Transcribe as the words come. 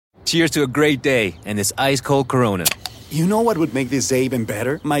Cheers to a great day and this ice-cold Corona. You know what would make this day even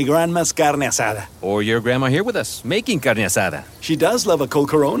better? My grandma's carne asada. Or your grandma here with us, making carne asada. She does love a cold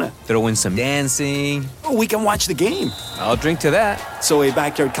Corona. Throw in some dancing. Oh, we can watch the game. I'll drink to that. So a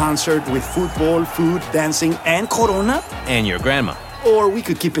backyard concert with football, food, dancing, and Corona? And your grandma. Or we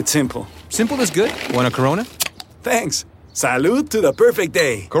could keep it simple. Simple is good. Want a Corona? Thanks. Salud to the perfect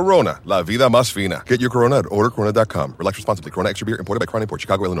day. Corona, la vida más fina. Get your Corona at ordercorona.com. Relax responsibly. Corona Extra Beer, imported by Crown Imports,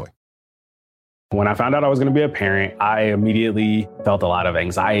 Chicago, Illinois. When I found out I was going to be a parent, I immediately felt a lot of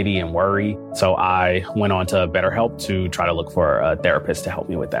anxiety and worry. So I went on to BetterHelp to try to look for a therapist to help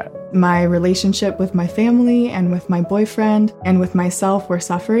me with that. My relationship with my family and with my boyfriend and with myself were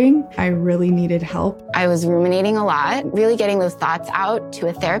suffering. I really needed help. I was ruminating a lot. Really getting those thoughts out to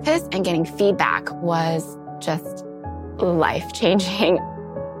a therapist and getting feedback was just life-changing.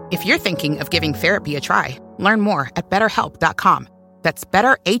 If you're thinking of giving therapy a try, learn more at BetterHelp.com. That's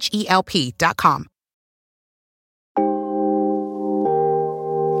BetterHelp.com.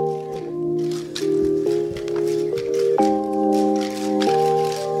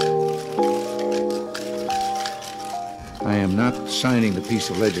 I am not signing the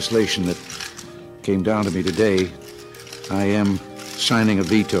piece of legislation that came down to me today. I am signing a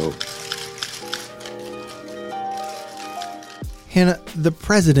veto. Hannah, the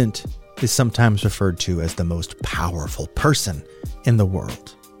president is sometimes referred to as the most powerful person in the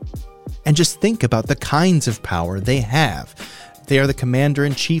world. And just think about the kinds of power they have. They are the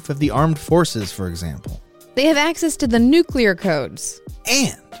commander-in-chief of the armed forces, for example. They have access to the nuclear codes.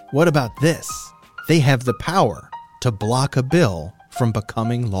 And what about this? They have the power to block a bill from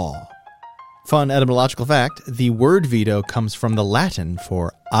becoming law. Fun etymological fact, the word veto comes from the Latin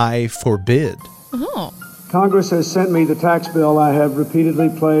for I forbid. Oh. Congress has sent me the tax bill I have repeatedly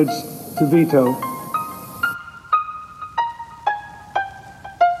pledged to veto.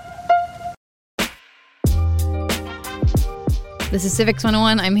 This is Civics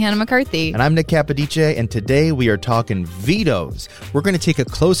 101. I'm Hannah McCarthy. And I'm Nick Capodice, and today we are talking vetoes. We're going to take a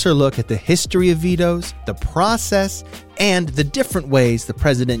closer look at the history of vetoes, the process, and the different ways the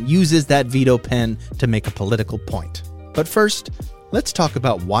president uses that veto pen to make a political point. But first, let's talk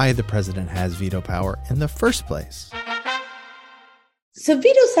about why the president has veto power in the first place. So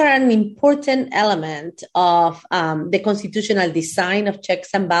vetoes are an important element of the constitutional design of checks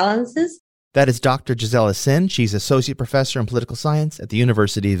and balances. That is Dr. Gisela Sin. She's associate professor in political science at the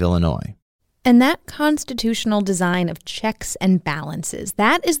University of Illinois. And that constitutional design of checks and balances,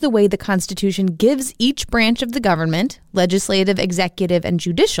 that is the way the Constitution gives each branch of the government, legislative, executive, and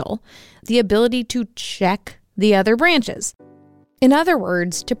judicial, the ability to check the other branches. In other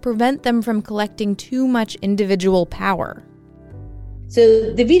words, to prevent them from collecting too much individual power.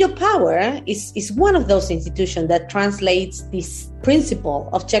 So the veto power is one of those institutions that translates this principle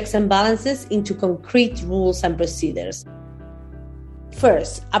of checks and balances into concrete rules and procedures.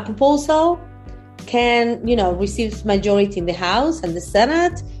 First, a proposal can, receive majority in the House and the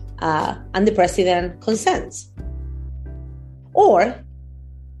Senate, and the president consents. Or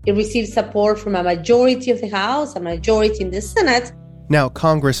it receives support from a majority of the House, a majority in the Senate. Now,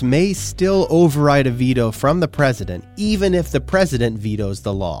 Congress may still override a veto from the president, even if the president vetoes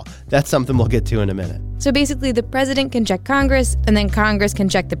the law. That's something we'll get to in a minute. So basically, the president can check Congress, and then Congress can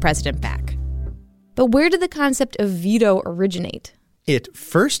check the president back. But where did the concept of veto originate? It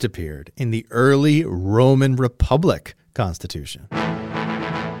first appeared in the early Roman Republic Constitution.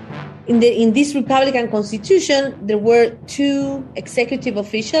 In this Republican Constitution, there were two executive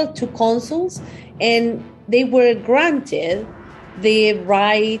officials, two consuls, and they were granted the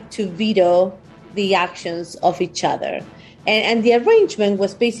right to veto the actions of each other. And the arrangement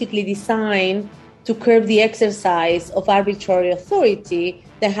was basically designed to curb the exercise of arbitrary authority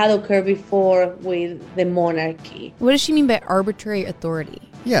that had occurred before with the monarchy. What does she mean by arbitrary authority?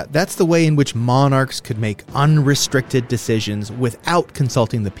 Yeah, that's the way in which monarchs could make unrestricted decisions without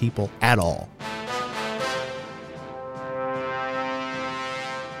consulting the people at all.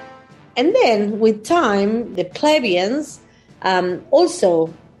 And then, with time, the plebeians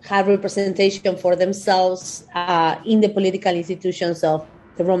also have representation for themselves in the political institutions of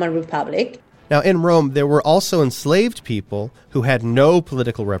the Roman Republic. Now, in Rome, there were also enslaved people who had no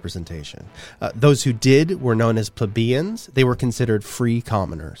political representation. Those who did were known as plebeians. They were considered free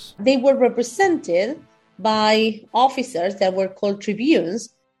commoners. They were represented by officers that were called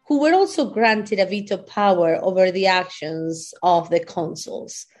tribunes, who were also granted a veto power over the actions of the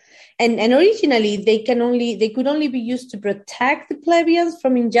consuls. And originally, they could only be used to protect the plebeians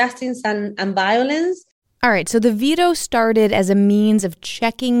from injustice and violence. All right, so the veto started as a means of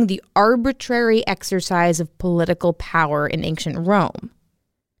checking the arbitrary exercise of political power in ancient Rome.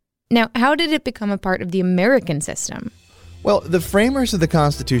 Now, how did it become a part of the American system? Well, the framers of the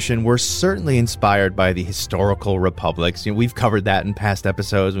Constitution were certainly inspired by the historical republics. We've covered that in past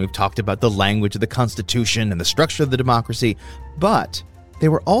episodes, and we've talked about the language of the Constitution and the structure of the democracy. But they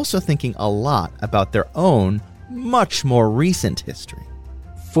were also thinking a lot about their own, much more recent history.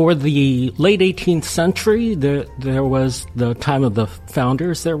 For the late 18th century, there was the time of the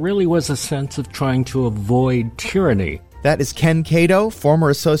founders. There really was a sense of trying to avoid tyranny. That is Ken Cato,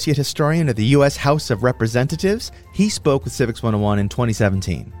 former associate historian of the U.S. House of Representatives. He spoke with Civics 101 in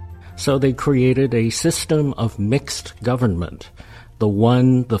 2017. So they created a system of mixed government, the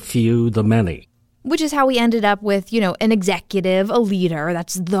one, the few, the many. Which is how we ended up with, an executive, a leader,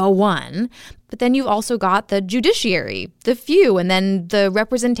 that's the one. But then you've also got the judiciary, the few, and then the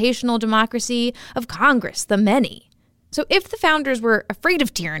representational democracy of Congress, the many. So if the founders were afraid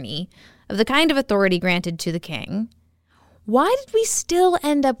of tyranny, of the kind of authority granted to the king, why did we still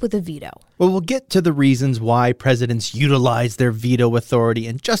end up with a veto? Well, we'll get to the reasons why presidents utilize their veto authority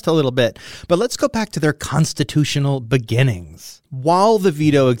in just a little bit, but let's go back to their constitutional beginnings. While the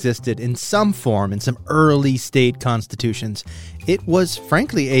veto existed in some form in some early state constitutions, it was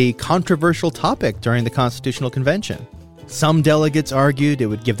frankly a controversial topic during the Constitutional Convention. Some delegates argued it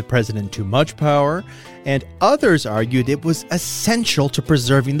would give the president too much power, and others argued it was essential to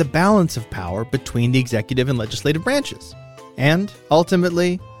preserving the balance of power between the executive and legislative branches. And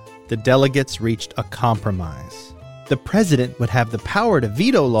ultimately, the delegates reached a compromise. The president would have the power to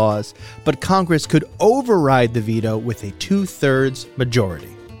veto laws, but Congress could override the veto with a 2/3 majority.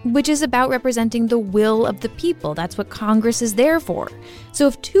 Which is about representing the will of the people. That's what Congress is there for. So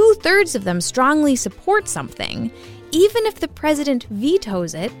if 2/3 of them strongly support something, even if the president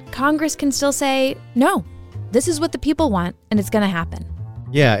vetoes it, Congress can still say, no, this is what the people want, and it's going to happen.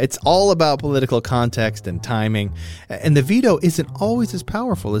 Yeah, it's all about political context and timing, and the veto isn't always as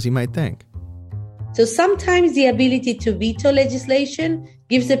powerful as you might think. So sometimes the ability to veto legislation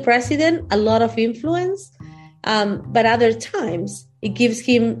gives the president a lot of influence, but other times it gives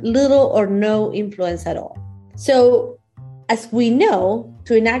him little or no influence at all. So as we know,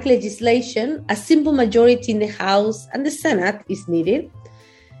 to enact legislation, a simple majority in the House and the Senate is needed,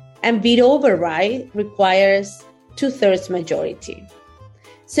 and veto override requires 2/3 majority.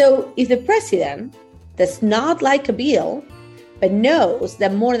 So if the president does not like a bill, but knows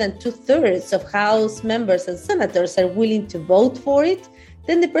that more than 2/3 of House members and senators are willing to vote for it,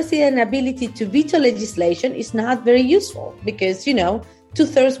 then the president's ability to veto legislation is not very useful because,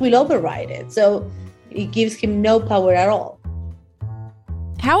 2/3 will override it. So it gives him no power at all.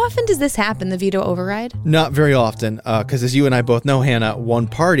 How often does this happen, the veto override? Not very often, because as you and I both know, Hannah, one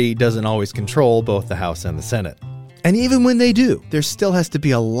party doesn't always control both the House and the Senate. And even when they do, there still has to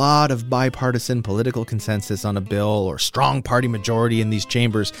be a lot of bipartisan political consensus on a bill or strong party majority in these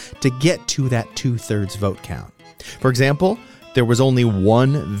chambers to get to that 2/3 vote count. For example, there was only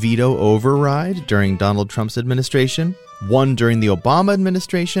one veto override during Donald Trump's administration, one during the Obama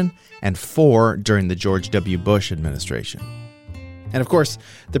administration, and 4 during the George W. Bush administration. And of course,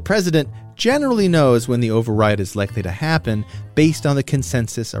 the president generally knows when the override is likely to happen based on the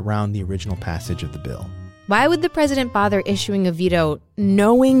consensus around the original passage of the bill. Why would the president bother issuing a veto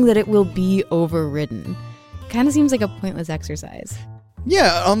knowing that it will be overridden? Kind of seems like a pointless exercise.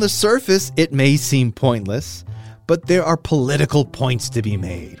 Yeah, on the surface, it may seem pointless, but there are political points to be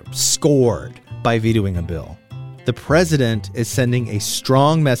made, scored, by vetoing a bill. The president is sending a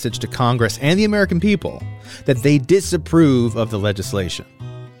strong message to Congress and the American people that they disapprove of the legislation.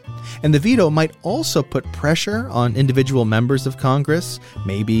 And the veto might also put pressure on individual members of Congress,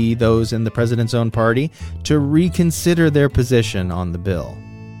 maybe those in the president's own party, to reconsider their position on the bill.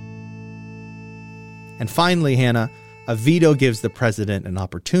 And finally, Hannah, a veto gives the president an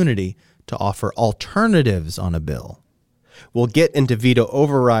opportunity to offer alternatives on a bill. We'll get into veto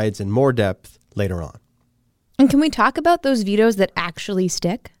overrides in more depth later on. And can we talk about those vetoes that actually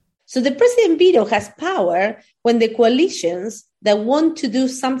stick? So the president veto has power when the coalitions that want to do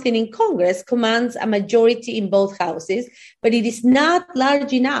something in Congress commands a majority in both houses, but it is not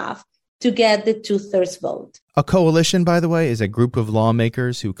large enough to get the 2/3 vote. A coalition, by the way, is a group of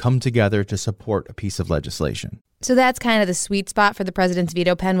lawmakers who come together to support a piece of legislation. So that's kind of the sweet spot for the president's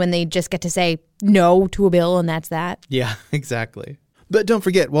veto pen when they just get to say no to a bill and that's that. Yeah, exactly. But don't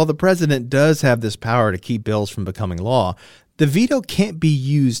forget, while the president does have this power to keep bills from becoming law, the veto can't be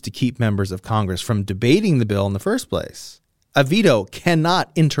used to keep members of Congress from debating the bill in the first place. A veto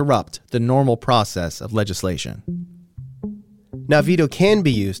cannot interrupt the normal process of legislation. Now, veto can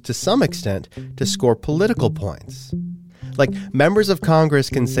be used to some extent to score political points. Like, members of Congress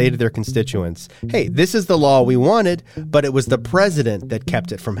can say to their constituents, hey, this is the law we wanted, but it was the president that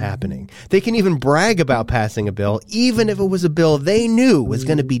kept it from happening. They can even brag about passing a bill, even if it was a bill they knew was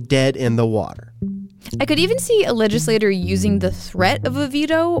going to be dead in the water. I could even see a legislator using the threat of a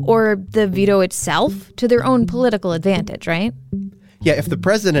veto or the veto itself to their own political advantage, right? Yeah, if the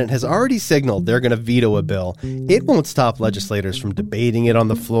president has already signaled they're going to veto a bill, it won't stop legislators from debating it on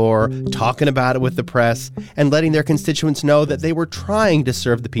the floor, talking about it with the press, and letting their constituents know that they were trying to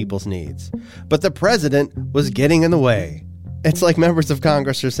serve the people's needs. But the president was getting in the way. It's like members of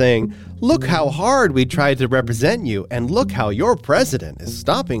Congress are saying, look how hard we tried to represent you, and look how your president is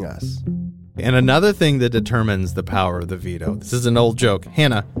stopping us. And another thing that determines the power of the veto, this is an old joke.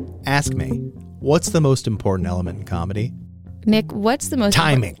 Hannah, ask me, what's the most important element in comedy? Nick, what's the most...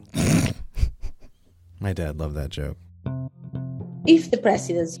 Timing. My dad loved that joke. If the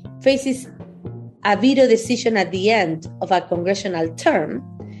president faces a veto decision at the end of a congressional term,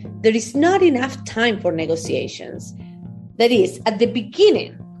 there is not enough time for negotiations. That is, at the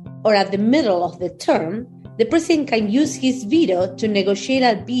beginning or at the middle of the term, the president can use his veto to negotiate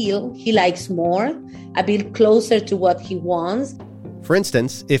a bill he likes more, a bill closer to what he wants. For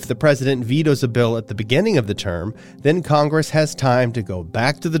instance, if the president vetoes a bill at the beginning of the term, then Congress has time to go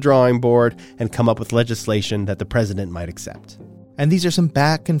back to the drawing board and come up with legislation that the president might accept. And these are some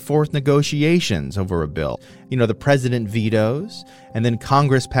back and forth negotiations over a bill. You know, the president vetoes, and then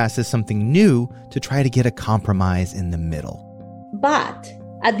Congress passes something new to try to get a compromise in the middle. But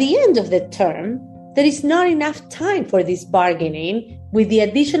at the end of the term, there is not enough time for this bargaining, with the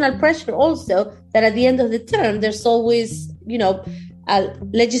additional pressure also that at the end of the term, there's always,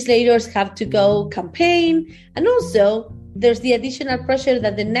 legislators have to go campaign. And also, there's the additional pressure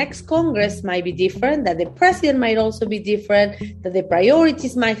that the next Congress might be different, that the president might also be different, that the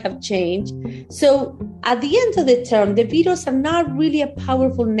priorities might have changed. So at the end of the term, the vetoes are not really a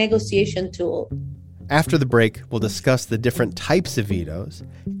powerful negotiation tool. After the break, we'll discuss the different types of vetoes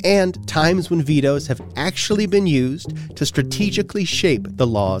and times when vetoes have actually been used to strategically shape the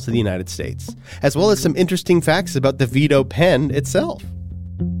laws of the United States, as well as some interesting facts about the veto pen itself.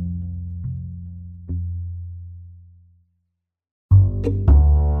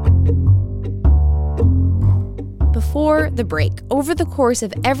 Before the break, over the course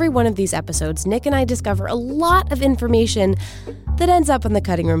of every one of these episodes, Nick and I discover a lot of information that ends up on the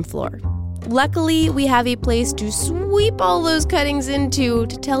cutting room floor. Luckily, we have a place to sweep all those cuttings into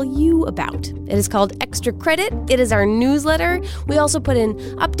to tell you about. It is called Extra Credit. It is our newsletter. We also put in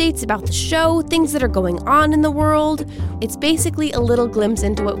updates about the show, things that are going on in the world. It's basically a little glimpse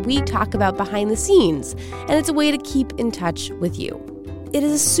into what we talk about behind the scenes, and it's a way to keep in touch with you. It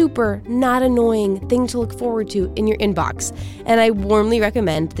is a super not annoying thing to look forward to in your inbox, and I warmly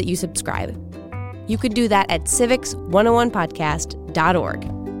recommend that you subscribe. You can do that at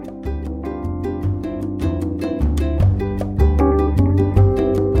civics101podcast.org.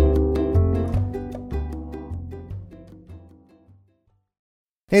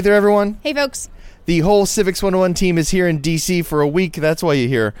 Hey there, everyone. Hey, folks. The whole Civics 101 team is here in D.C. for a week. That's why you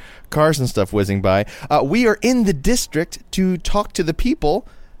hear cars and stuff whizzing by. We are in the district to talk to the people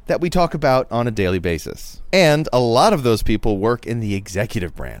that we talk about on a daily basis. And a lot of those people work in the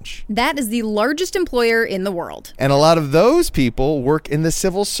executive branch. That is the largest employer in the world. And a lot of those people work in the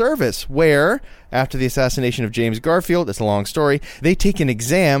civil service, where, after the assassination of James Garfield, it's a long story, they take an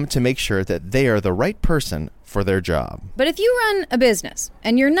exam to make sure that they are the right person for their job. But if you run a business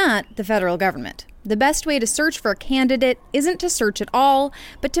and you're not the federal government, the best way to search for a candidate isn't to search at all,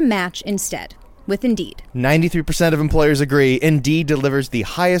 but to match instead with Indeed. 93% of employers agree Indeed delivers the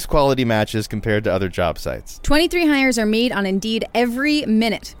highest quality matches compared to other job sites. 23 hires are made on Indeed every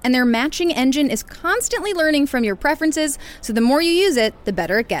minute, and their matching engine is constantly learning from your preferences, so the more you use it, the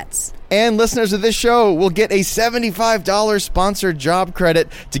better it gets. And listeners of this show will get a $75 sponsored job credit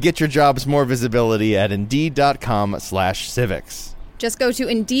to get your jobs more visibility at Indeed.com/civics. Just go to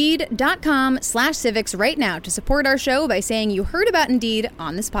Indeed.com/civics right now to support our show by saying you heard about Indeed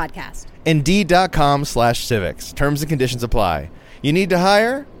on this podcast. Indeed.com/civics. Terms and conditions apply. You need to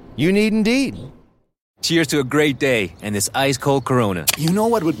hire? You need Indeed. Cheers to a great day and this ice-cold Corona. You know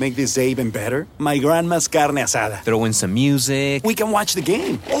what would make this day even better? My grandma's carne asada. Throw in some music. We can watch the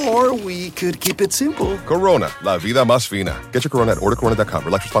game. Or we could keep it simple. Corona, la vida más fina. Get your Corona at ordercorona.com.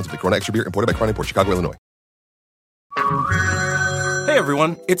 Relax responsibly. Corona Extra Beer, imported by Crown Imports, Chicago, Illinois. Hey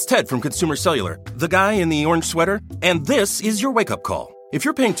everyone, it's Ted from Consumer Cellular, the guy in the orange sweater, and this is your wake-up call. If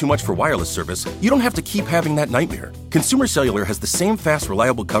you're paying too much for wireless service, you don't have to keep having that nightmare. Consumer Cellular has the same fast,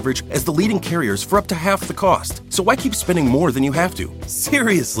 reliable coverage as the leading carriers for up to half the cost. So why keep spending more than you have to?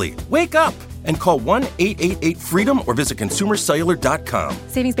 Seriously, wake up and call 1-888-FREEDOM or visit consumercellular.com.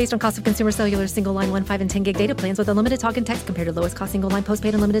 Savings based on cost of Consumer Cellular single line 1, 5, and 10 gig data plans with unlimited talk and text compared to lowest cost single line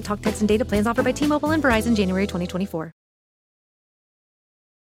postpaid unlimited talk, text, and data plans offered by T-Mobile and Verizon January 2024.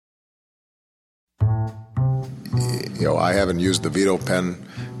 I haven't used the veto pen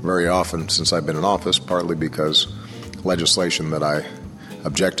very often since I've been in office, partly because legislation that I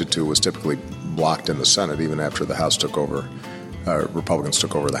objected to was typically blocked in the Senate even after the House took over, Republicans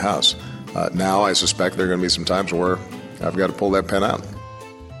took over the House. Now I suspect there are going to be some times where I've got to pull that pen out.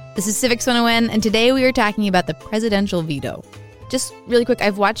 This is Civics 101, and today we are talking about the presidential veto. Just really quick,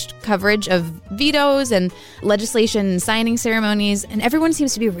 I've watched coverage of vetoes and legislation and signing ceremonies, and everyone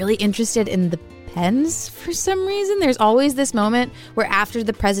seems to be really interested in the pens for some reason. There's always this moment where after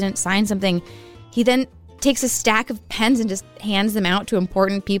the president signs something, he then takes a stack of pens and just hands them out to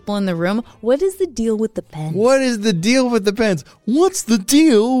important people in the room. What is the deal with the pens? What is the deal with the pens? What's the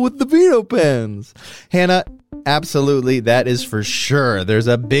deal with the veto pens? Hannah, absolutely, that is for sure. There's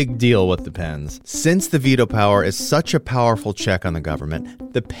a big deal with the pens. Since the veto power is such a powerful check on the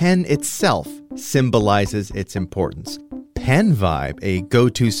government, the pen itself symbolizes its importance. PenVibe, a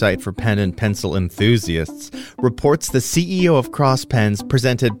go-to site for pen and pencil enthusiasts, reports the CEO of Cross Pens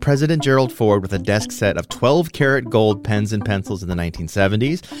presented President Gerald Ford with a desk set of 12-karat gold pens and pencils in the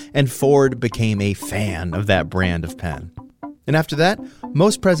 1970s, and Ford became a fan of that brand of pen. And after that,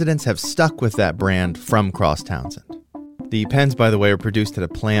 most presidents have stuck with that brand from Cross Townsend. The pens, by the way, are produced at a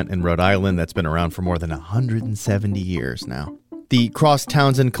plant in Rhode Island that's been around for more than 170 years now. The Cross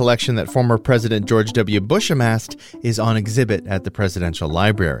Townsend collection that former President George W. Bush amassed is on exhibit at the Presidential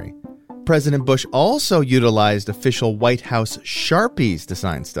Library. President Bush also utilized official White House Sharpies to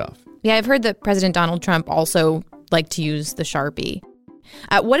sign stuff. Yeah, I've heard that President Donald Trump also liked to use the Sharpie.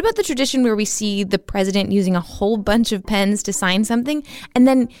 What about the tradition where we see the president using a whole bunch of pens to sign something and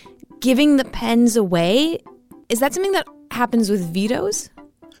then giving the pens away? Is that something that happens with vetoes?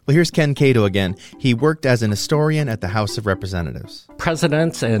 Well, here's Ken Cato again. He worked as an historian at the House of Representatives.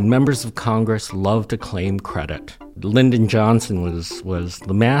 Presidents and members of Congress love to claim credit. Lyndon Johnson was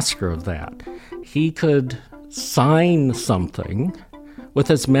the master of that. He could sign something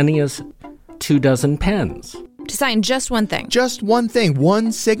with as many as 24 pens. To sign just one thing. Just one thing,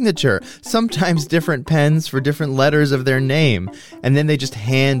 one signature. Sometimes different pens for different letters of their name. And then they just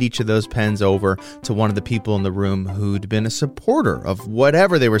hand each of those pens over to one of the people in the room who'd been a supporter of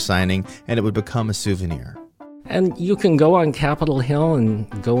whatever they were signing, and it would become a souvenir. And you can go on Capitol Hill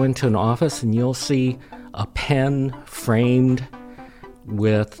and go into an office and you'll see a pen framed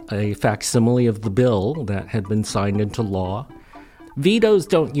with a facsimile of the bill that had been signed into law. Vetoes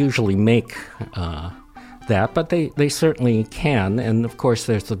don't usually make that, but they certainly can. And of course,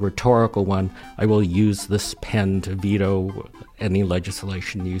 there's the rhetorical one, I will use this pen to veto any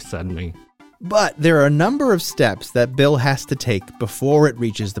legislation you send me. But there are a number of steps that bill has to take before it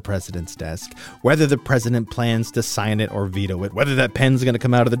reaches the president's desk, whether the president plans to sign it or veto it, whether that pen's going to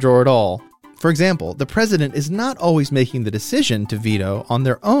come out of the drawer at all. For example, the president is not always making the decision to veto on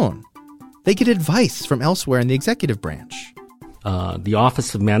their own. They get advice from elsewhere in the executive branch. The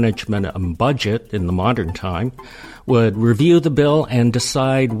Office of Management and Budget in the modern time would review the bill and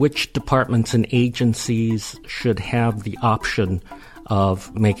decide which departments and agencies should have the option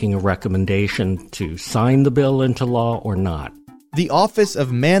of making a recommendation to sign the bill into law or not. The Office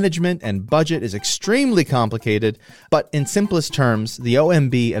of Management and Budget is extremely complicated, but in simplest terms, the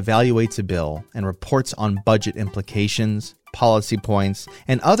OMB evaluates a bill and reports on budget implications, policy points,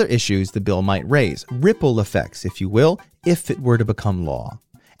 and other issues the bill might raise, ripple effects, if you will, if it were to become law.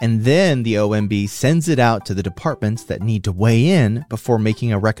 And then the OMB sends it out to the departments that need to weigh in before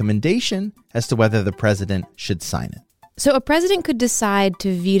making a recommendation as to whether the president should sign it. So a president could decide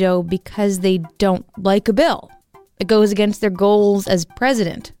to veto because they don't like a bill. It goes against their goals as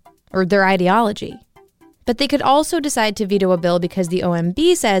president or their ideology. But they could also decide to veto a bill because the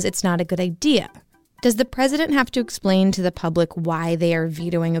OMB says it's not a good idea. Does the president have to explain to the public why they are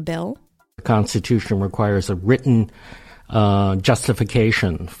vetoing a bill? The Constitution requires a written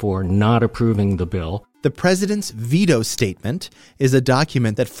justification for not approving the bill. The president's veto statement is a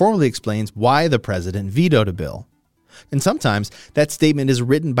document that formally explains why the president vetoed a bill. And sometimes that statement is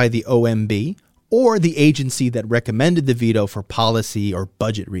written by the OMB or the agency that recommended the veto for policy or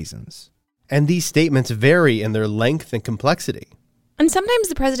budget reasons. And these statements vary in their length and complexity. And sometimes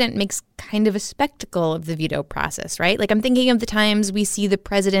the president makes kind of a spectacle of the veto process, right? Like I'm thinking of the times we see the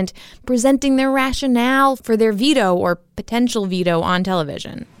president presenting their rationale for their veto or potential veto on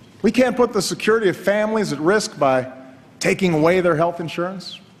television. We can't put the security of families at risk by taking away their health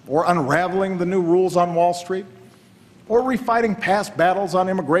insurance or unraveling the new rules on Wall Street or refighting past battles on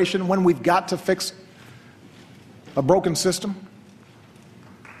immigration when we've got to fix a broken system.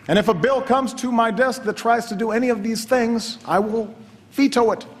 And if a bill comes to my desk that tries to do any of these things, I will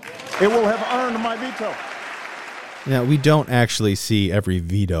veto it. It will have earned my veto. Now, we don't actually see every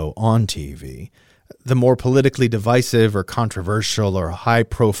veto on TV. The more politically divisive or controversial or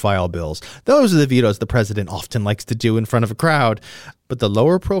high-profile bills, those are the vetoes the president often likes to do in front of a crowd. But the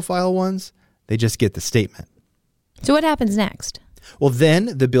lower-profile ones, they just get the statement. So what happens next? Well,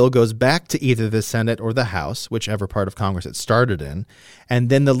 then the bill goes back to either the Senate or the House, whichever part of Congress it started in, and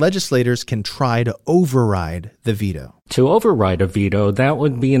then the legislators can try to override the veto. To override a veto, that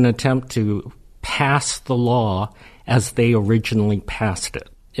would be an attempt to pass the law as they originally passed it.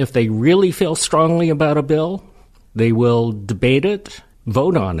 If they really feel strongly about a bill, they will debate it,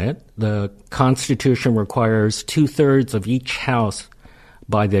 vote on it. The Constitution requires 2/3 of each house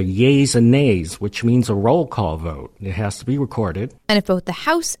by the yeas and nays, which means a roll call vote. It has to be recorded. And if both the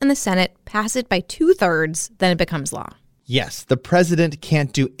House and the Senate pass it by 2/3, then it becomes law. Yes, the president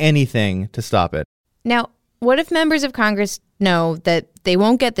can't do anything to stop it. Now, what if members of Congress know that they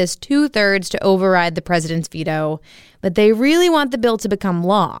won't get this 2/3 to override the president's veto, but they really want the bill to become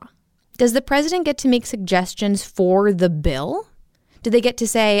law? Does the president get to make suggestions for the bill? Do they get to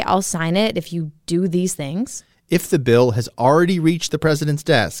say, I'll sign it if you do these things? If the bill has already reached the president's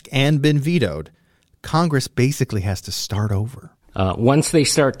desk and been vetoed, Congress basically has to start over. Once they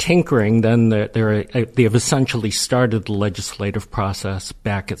start tinkering, then they have essentially started the legislative process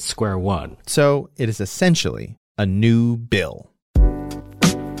back at square one. So it is essentially a new bill.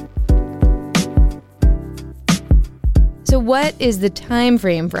 So what is the time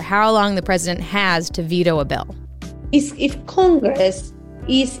frame for how long the president has to veto a bill? If Congress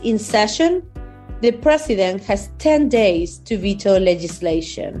is in session, the president has 10 days to veto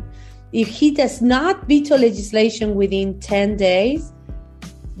legislation. If he does not veto legislation within 10 days,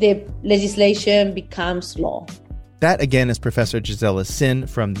 the legislation becomes law. That, again, is Professor Gisela Sin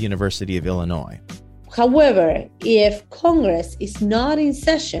from the University of Illinois. However, if Congress is not in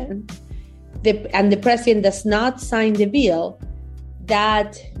session and the president does not sign the bill,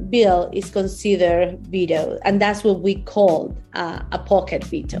 that bill is considered veto, and that's what we call a pocket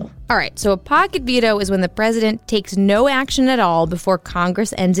veto. All right, so a pocket veto is when the president takes no action at all before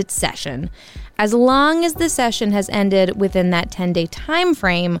Congress ends its session, as long as the session has ended within that 10-day time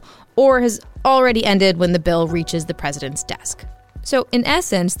frame or has already ended when the bill reaches the president's desk. So in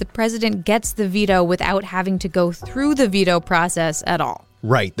essence, the president gets the veto without having to go through the veto process at all.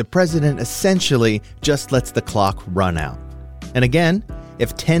 Right, the president essentially just lets the clock run out. And again,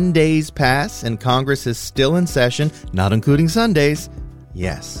 if 10 days pass and Congress is still in session, not including Sundays,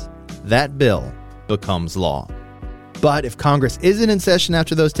 yes, that bill becomes law. But if Congress isn't in session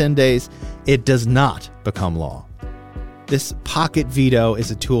after those 10 days, it does not become law. This pocket veto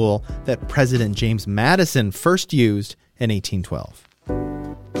is a tool that President James Madison first used in 1812.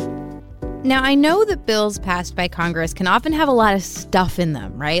 Now, I know that bills passed by Congress can often have a lot of stuff in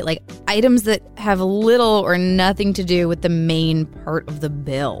them, right? Like items that have little or nothing to do with the main part of the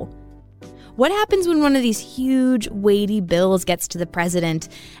bill. What happens when one of these huge, weighty bills gets to the president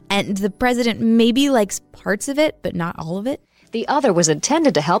and the president maybe likes parts of it, but not all of it? The other was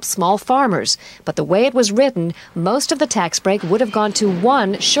intended to help small farmers, but the way it was written, most of the tax break would have gone to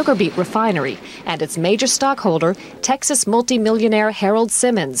one sugar beet refinery and its major stockholder, Texas multimillionaire Harold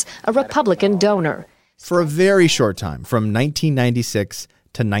Simmons, a Republican donor. For a very short time, from 1996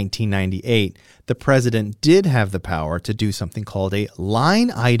 to 1998, the president did have the power to do something called a line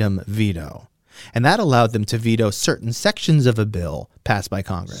item veto, and that allowed them to veto certain sections of a bill passed by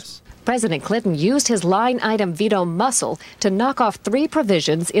Congress. President Clinton used his line item veto muscle to knock off 3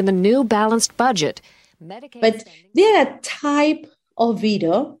 provisions in the new balanced budget. But there are a type of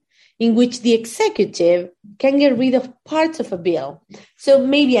veto in which the executive can get rid of parts of a bill. So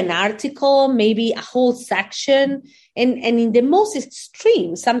maybe an article, maybe a whole section. And in the most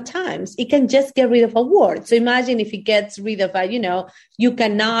extreme, sometimes it can just get rid of a word. So imagine if it gets rid of you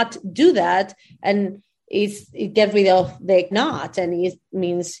cannot do that. And it gets rid of the not, and it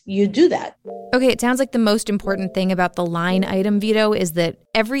means you do that. Okay, it sounds like the most important thing about the line item veto is that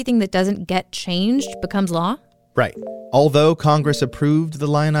everything that doesn't get changed becomes law? Right. Although Congress approved the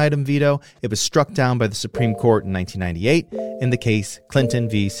line item veto, it was struck down by the Supreme Court in 1998 in the case Clinton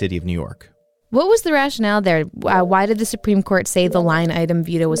v. City of New York. What was the rationale there? Why did the Supreme Court say the line item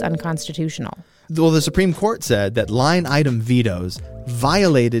veto was unconstitutional? Well, the Supreme Court said that line item vetoes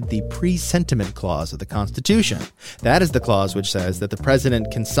violated the pre-sentiment clause of the Constitution. That is the clause which says that the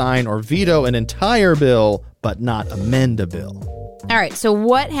president can sign or veto an entire bill, but not amend a bill. All right, so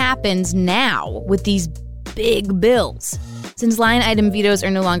what happens now with these big bills? Since line item vetoes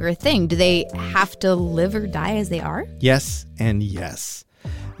are no longer a thing, do they have to live or die as they are? Yes and yes.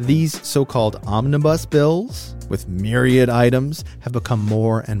 These so-called omnibus bills with myriad items have become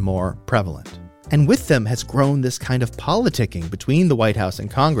more and more prevalent. And with them has grown this kind of politicking between the White House and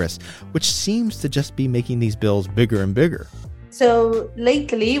Congress, which seems to just be making these bills bigger and bigger. So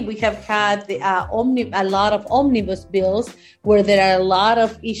lately, we have had a lot of omnibus bills where there are a lot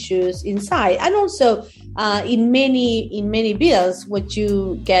of issues inside. And also, in many bills, what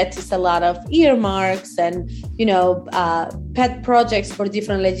you get is a lot of earmarks and, pet projects for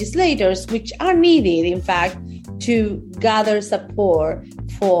different legislators, which are needed, in fact, to gather support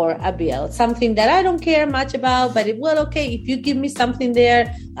for a bill. Something that I don't care much about, but if you give me something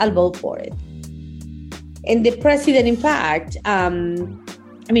there, I'll vote for it. And the president, in fact,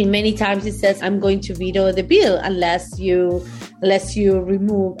 many times he says, I'm going to veto the bill unless you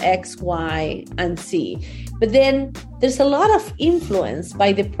remove X, Y, and Z. But then there's a lot of influence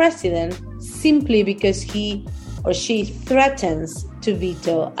by the president simply because he or she threatens to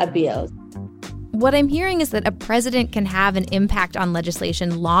veto a bill. What I'm hearing is that a president can have an impact on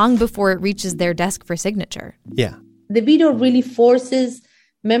legislation long before it reaches their desk for signature. Yeah. The veto really forces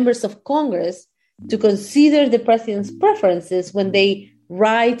members of Congress to consider the president's preferences when they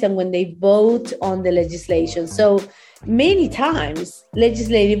write and when they vote on the legislation. So many times,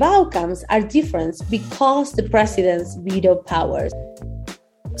 legislative outcomes are different because the president's veto powers.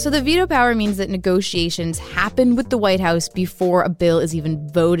 So the veto power means that negotiations happen with the White House before a bill is even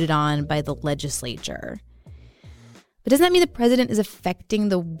voted on by the legislature. But doesn't that mean the president is affecting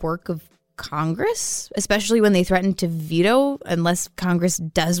the work of Congress, especially when they threaten to veto unless Congress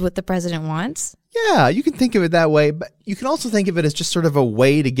does what the president wants? Yeah, you can think of it that way, but you can also think of it as just sort of a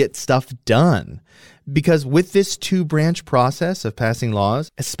way to get stuff done. Because with this two-branch process of passing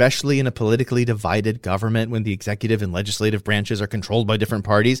laws, especially in a politically divided government when the executive and legislative branches are controlled by different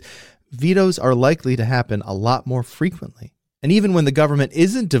parties, vetoes are likely to happen a lot more frequently. And even when the government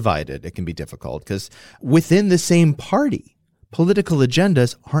isn't divided, it can be difficult because within the same party, political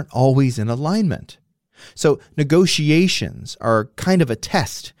agendas aren't always in alignment. So negotiations are kind of a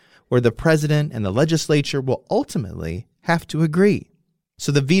test where the president and the legislature will ultimately have to agree.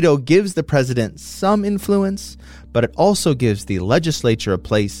 So the veto gives the president some influence, but it also gives the legislature a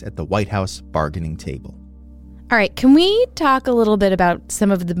place at the White House bargaining table. All right, can we talk a little bit about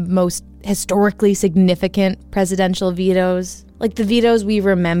some of the most historically significant presidential vetoes? Like the vetoes we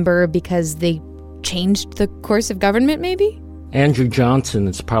remember because they changed the course of government, maybe? Andrew Johnson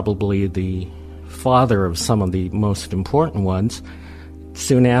is probably the father of some of the most important ones.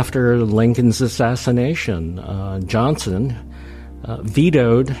 Soon after Lincoln's assassination, Johnson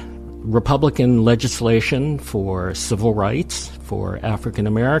vetoed Republican legislation for civil rights for African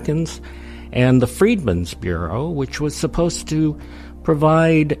Americans and the Freedmen's Bureau, which was supposed to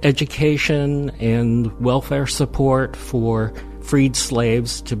provide education and welfare support for freed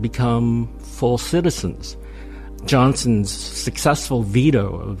slaves to become full citizens. Johnson's successful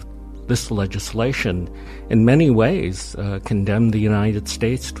veto of this legislation in many ways condemned the United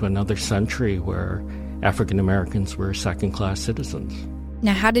States to another century where African Americans were second-class citizens.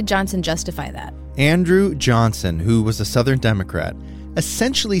 Now, how did Johnson justify that? Andrew Johnson, who was a Southern Democrat,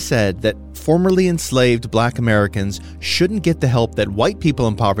 essentially said that formerly enslaved black Americans shouldn't get the help that white people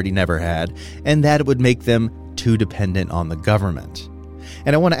in poverty never had, and that it would make them too dependent on the government.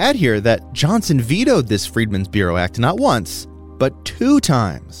 And I want to add here that Johnson vetoed this Freedmen's Bureau Act not once, but 2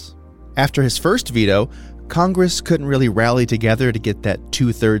 times. After his first veto, Congress couldn't really rally together to get that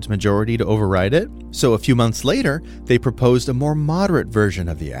 2/3 majority to override it, so a few months later, they proposed a more moderate version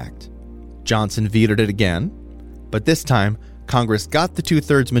of the act. Johnson vetoed it again, but this time, Congress got the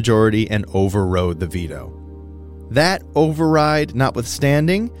 2/3 majority and overrode the veto. That override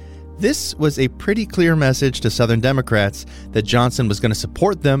notwithstanding, this was a pretty clear message to Southern Democrats that Johnson was going to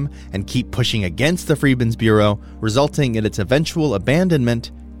support them and keep pushing against the Freedmen's Bureau, resulting in its eventual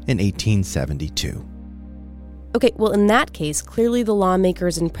abandonment in 1872. Okay, well, in that case, clearly the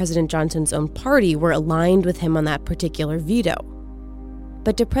lawmakers in President Johnson's own party were aligned with him on that particular veto.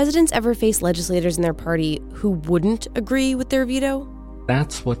 But do presidents ever face legislators in their party who wouldn't agree with their veto?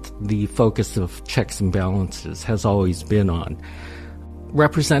 That's what the focus of checks and balances has always been on.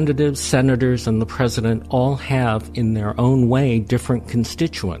 Representatives, senators, and the president all have, in their own way, different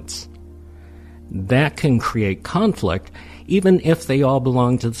constituents. that can create conflict, even if they all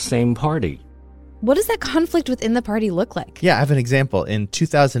belong to the same party. What does that conflict within the party look like? Yeah, I have an example. In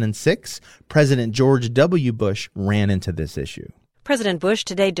 2006, President George W. Bush ran into this issue. President Bush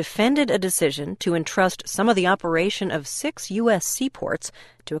today defended a decision to entrust some of the operation of 6 U.S. seaports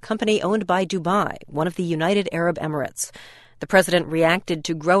to a company owned by Dubai, one of the United Arab Emirates. The president reacted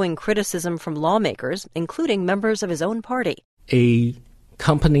to growing criticism from lawmakers, including members of his own party. A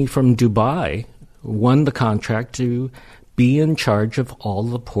company from Dubai won the contract to be in charge of all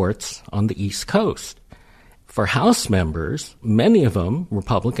the ports on the East Coast. For House members, many of them,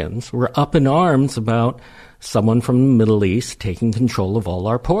 Republicans, were up in arms about someone from the Middle East taking control of all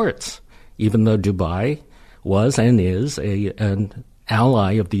our ports, even though Dubai was and is an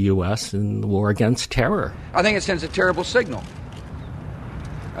ally of the U.S. in the war against terror. I think it sends a terrible signal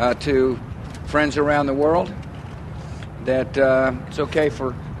to friends around the world that it's okay for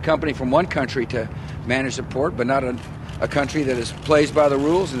a company from one country to manage the port, but not a country that plays by the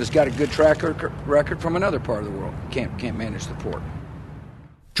rules and has got a good track record from another part of the world. Can't manage the port.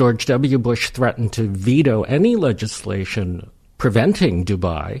 George W. Bush threatened to veto any legislation preventing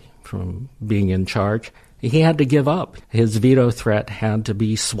Dubai from being in charge. He had to give up. His veto threat had to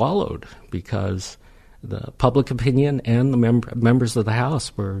be swallowed because the public opinion and the members of the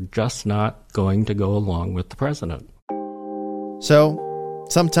House were just not going to go along with the president. So,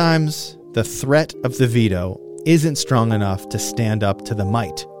 sometimes the threat of the veto isn't strong enough to stand up to the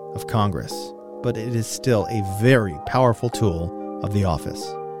might of Congress, but it is still a very powerful tool of the office.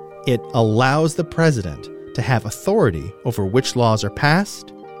 It allows the president to have authority over which laws are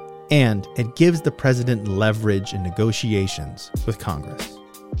passed, and it gives the president leverage in negotiations with Congress.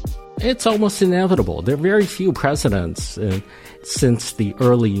 It's almost inevitable. There are very few presidents since the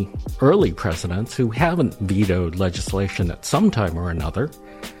early presidents who haven't vetoed legislation at some time or another.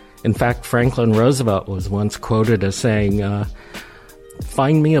 In fact, Franklin Roosevelt was once quoted as saying,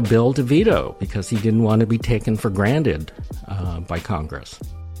 find me a bill to veto, because he didn't want to be taken for granted by Congress.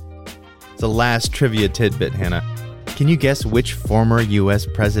 The last trivia tidbit, Hannah. Can you guess which former U.S.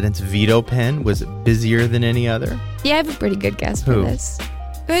 president's veto pen was busier than any other? Yeah, I have a pretty good guess for Who? this.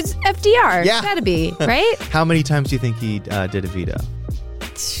 It's FDR. Yeah. It's gotta be, right? How many times do you think he did a veto?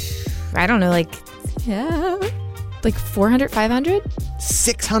 I don't know, like 400, 500?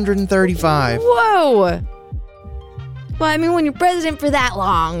 635. Whoa! Well, I mean, when you're president for that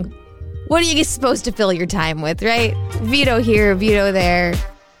long, what are you supposed to fill your time with, right? Veto here, veto there.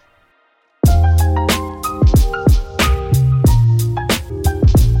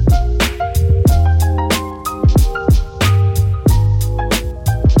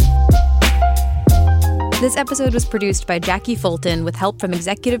 This episode was produced by Jackie Fulton with help from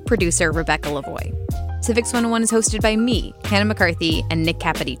executive producer Rebecca Lavoie. Civics 101 is hosted by me, Hannah McCarthy, and Nick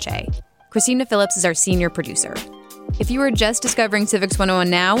Capodice. Christina Phillips is our senior producer. If you are just discovering Civics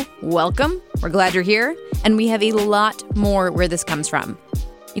 101 now, welcome. We're glad you're here, and we have a lot more where this comes from.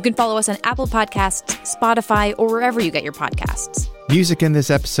 You can follow us on Apple Podcasts, Spotify, or wherever you get your podcasts. Music in this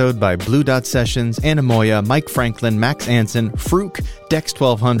episode by Blue Dot Sessions, Anna Moya, Mike Franklin, Max Anson, Frook, Dex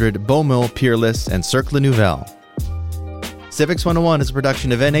 1200, Beaumont, Peerless, and Cercle Nouvelle. Civics 101 is a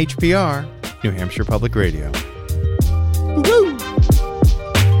production of NHPR, New Hampshire Public Radio. Woo!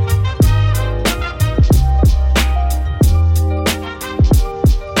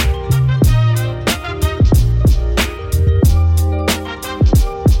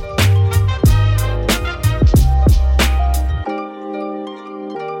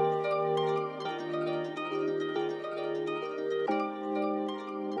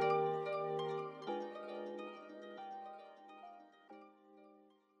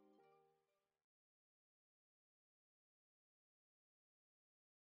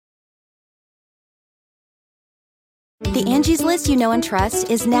 The Angie's List you know and trust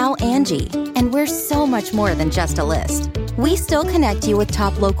is now Angie, and we're so much more than just a list. We still connect you with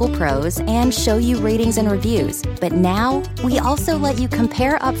top local pros and show you ratings and reviews, but now we also let you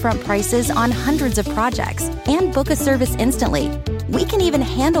compare upfront prices on hundreds of projects and book a service instantly. We can even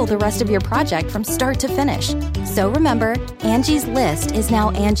handle the rest of your project from start to finish. So remember, Angie's List is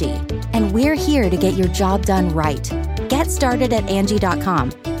now Angie, and we're here to get your job done right. Get started at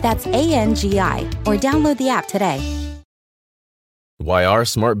Angie.com. That's ANGI, or download the app today. Why are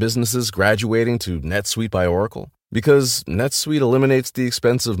smart businesses graduating to NetSuite by Oracle? Because NetSuite eliminates the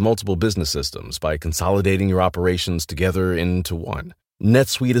expense of multiple business systems by consolidating your operations together into one.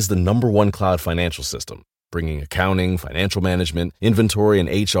 NetSuite is the #1 cloud financial system, bringing accounting, financial management, inventory, and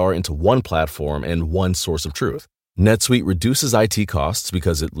HR into one platform and one source of truth. NetSuite reduces IT costs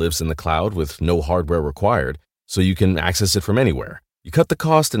because it lives in the cloud with no hardware required, so you can access it from anywhere. You cut the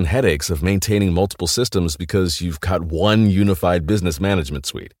cost and headaches of maintaining multiple systems because you've got one unified business management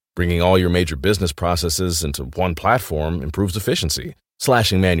suite. Bringing all your major business processes into one platform improves efficiency,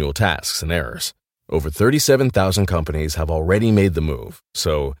 slashing manual tasks and errors. Over 37,000 companies have already made the move,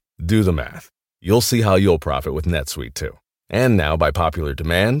 so do the math. You'll see how you'll profit with NetSuite too. And now, by popular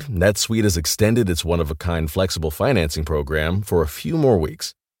demand, NetSuite has extended its one-of-a-kind flexible financing program for a few more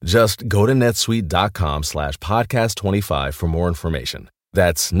weeks. Just go to netsuite.com/podcast25 for more information.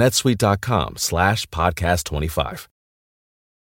 That's netsuite.com/podcast25.